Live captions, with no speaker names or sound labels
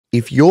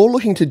If you're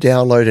looking to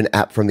download an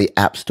app from the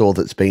App Store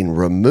that's been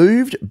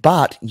removed,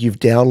 but you've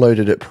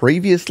downloaded it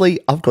previously,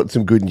 I've got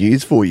some good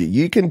news for you.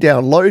 You can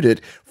download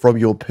it from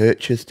your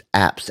purchased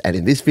apps. And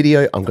in this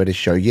video, I'm going to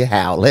show you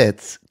how.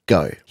 Let's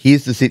go.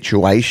 Here's the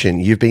situation.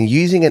 You've been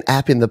using an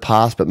app in the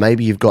past, but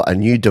maybe you've got a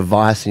new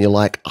device and you're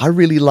like, I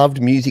really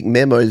loved Music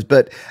Memos,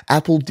 but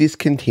Apple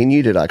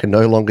discontinued it. I can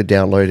no longer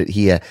download it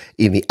here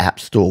in the App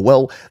Store.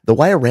 Well, the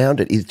way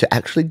around it is to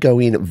actually go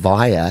in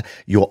via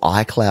your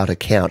iCloud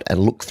account and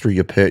look through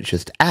your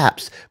purchased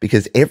apps,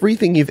 because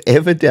everything you've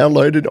ever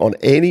downloaded on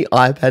any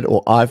iPad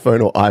or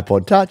iPhone or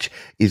iPod Touch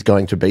is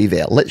going to be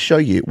there. Let's show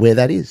you where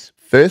that is.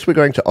 First, we're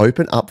going to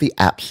open up the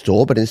App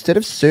Store, but instead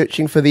of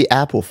searching for the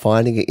app or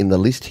finding it in the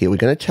list here, we're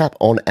going to tap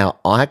on our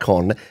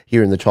icon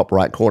here in the top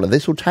right corner.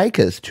 This will take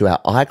us to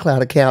our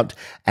iCloud account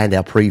and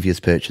our previous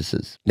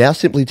purchases. Now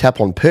simply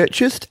tap on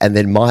Purchased and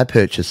then My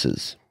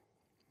Purchases.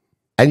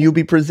 And you'll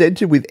be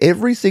presented with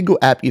every single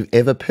app you've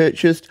ever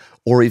purchased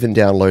or even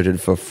downloaded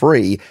for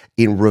free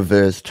in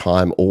reverse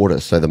time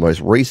order. So the most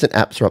recent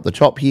apps are up the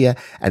top here,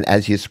 and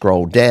as you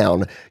scroll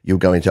down, you'll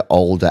go into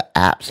older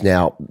apps.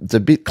 Now, it's a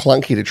bit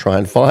clunky to try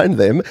and find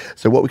them,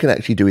 so what we can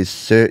actually do is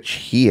search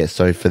here.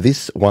 So for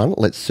this one,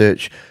 let's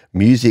search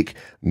Music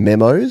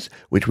Memos,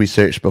 which we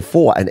searched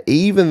before. And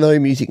even though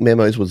Music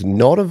Memos was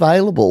not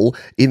available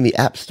in the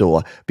App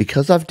Store,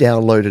 because I've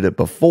downloaded it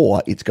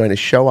before, it's going to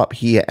show up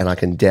here and I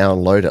can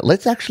download it.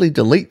 Let's actually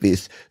delete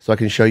this so I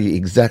can show you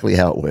exactly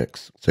how it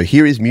works. So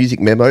here is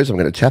Music Memos. I'm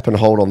going to tap and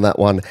hold on that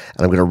one, and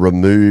I'm going to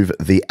remove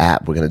the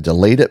app. We're going to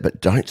delete it,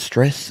 but don't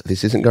stress.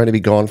 This isn't going to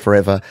be gone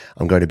forever.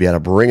 I'm going to be able to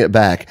bring it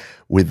back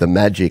with the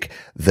magic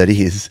that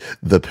is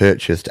the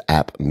purchased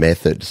app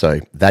method.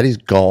 So that is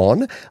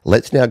gone.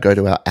 Let's now go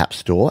to our App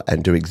Store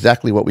and do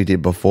exactly what we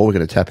did before. We're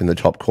going to tap in the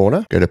top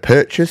corner, go to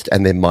Purchased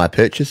and then My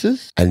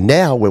Purchases. And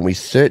now when we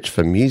search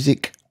for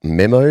Music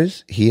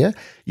Memos here,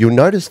 you'll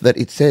notice that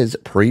it says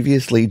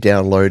previously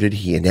downloaded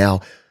here.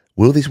 Now,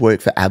 will this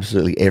work for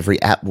absolutely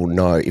every app? Well,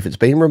 no. If it's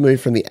been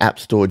removed from the App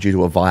Store due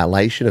to a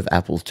violation of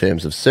Apple's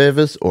terms of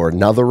service or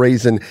another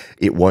reason,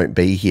 it won't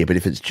be here. But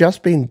if it's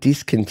just been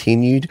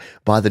discontinued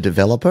by the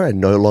developer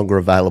and no longer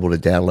available to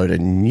download a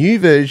new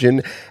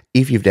version,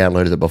 if you've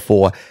downloaded it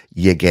before,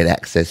 you get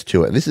access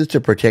to it. This is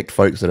to protect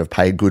folks that have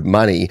paid good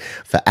money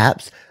for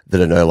apps that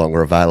are no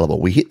longer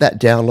available. We hit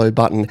that download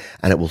button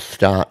and it will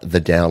start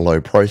the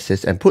download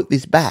process and put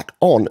this back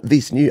on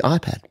this new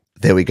iPad.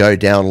 There we go,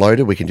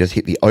 downloaded. We can just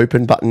hit the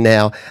open button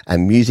now,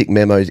 and Music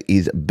Memos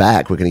is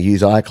back. We're going to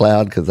use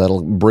iCloud because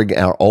that'll bring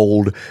our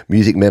old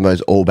Music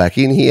Memos all back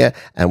in here,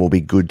 and we'll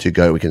be good to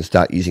go. We can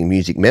start using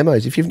Music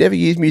Memos. If you've never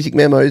used Music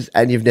Memos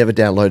and you've never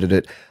downloaded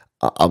it,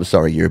 I'm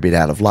sorry, you're a bit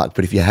out of luck.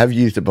 But if you have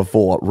used it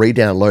before,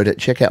 re-download it.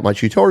 Check out my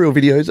tutorial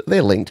videos.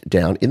 They're linked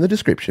down in the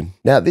description.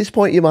 Now, at this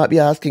point, you might be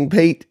asking,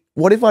 Pete,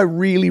 what if I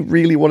really,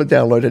 really want to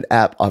download an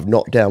app? I've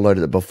not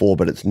downloaded it before,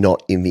 but it's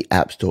not in the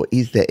App Store.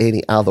 Is there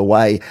any other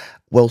way?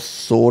 Well,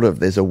 sort of.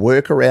 There's a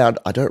workaround.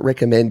 I don't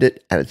recommend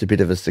it, and it's a bit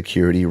of a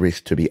security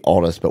risk, to be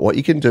honest. But what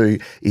you can do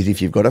is,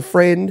 if you've got a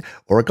friend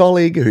or a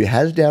colleague who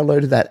has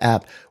downloaded that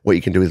app, what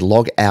you can do is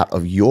log out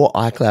of your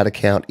iCloud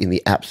account in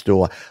the App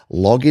Store,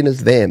 log in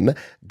as them,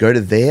 go to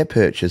their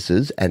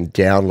purchases and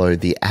download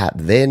the app,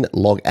 then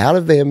log out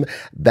of them,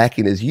 back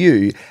in as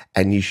you,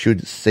 and you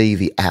should see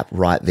the app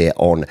right there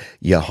on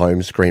your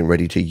home screen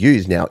ready to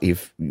use. Now,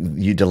 if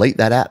you delete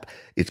that app,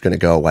 it's going to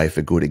go away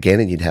for good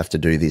again, and you'd have to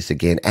do this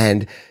again.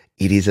 And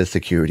it is a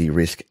security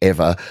risk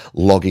ever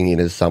logging in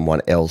as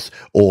someone else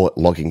or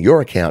logging your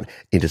account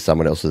into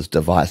someone else's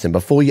device. And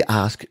before you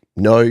ask,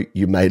 no,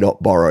 you may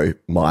not borrow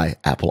my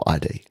Apple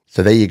ID.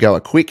 So there you go,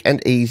 a quick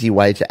and easy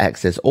way to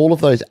access all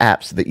of those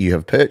apps that you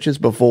have purchased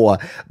before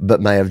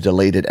but may have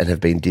deleted and have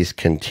been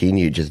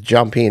discontinued. Just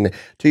jump in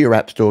to your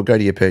App Store, go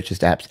to your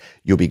purchased apps,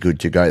 you'll be good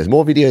to go. There's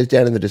more videos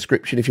down in the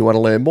description if you want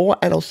to learn more,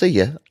 and I'll see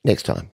you next time.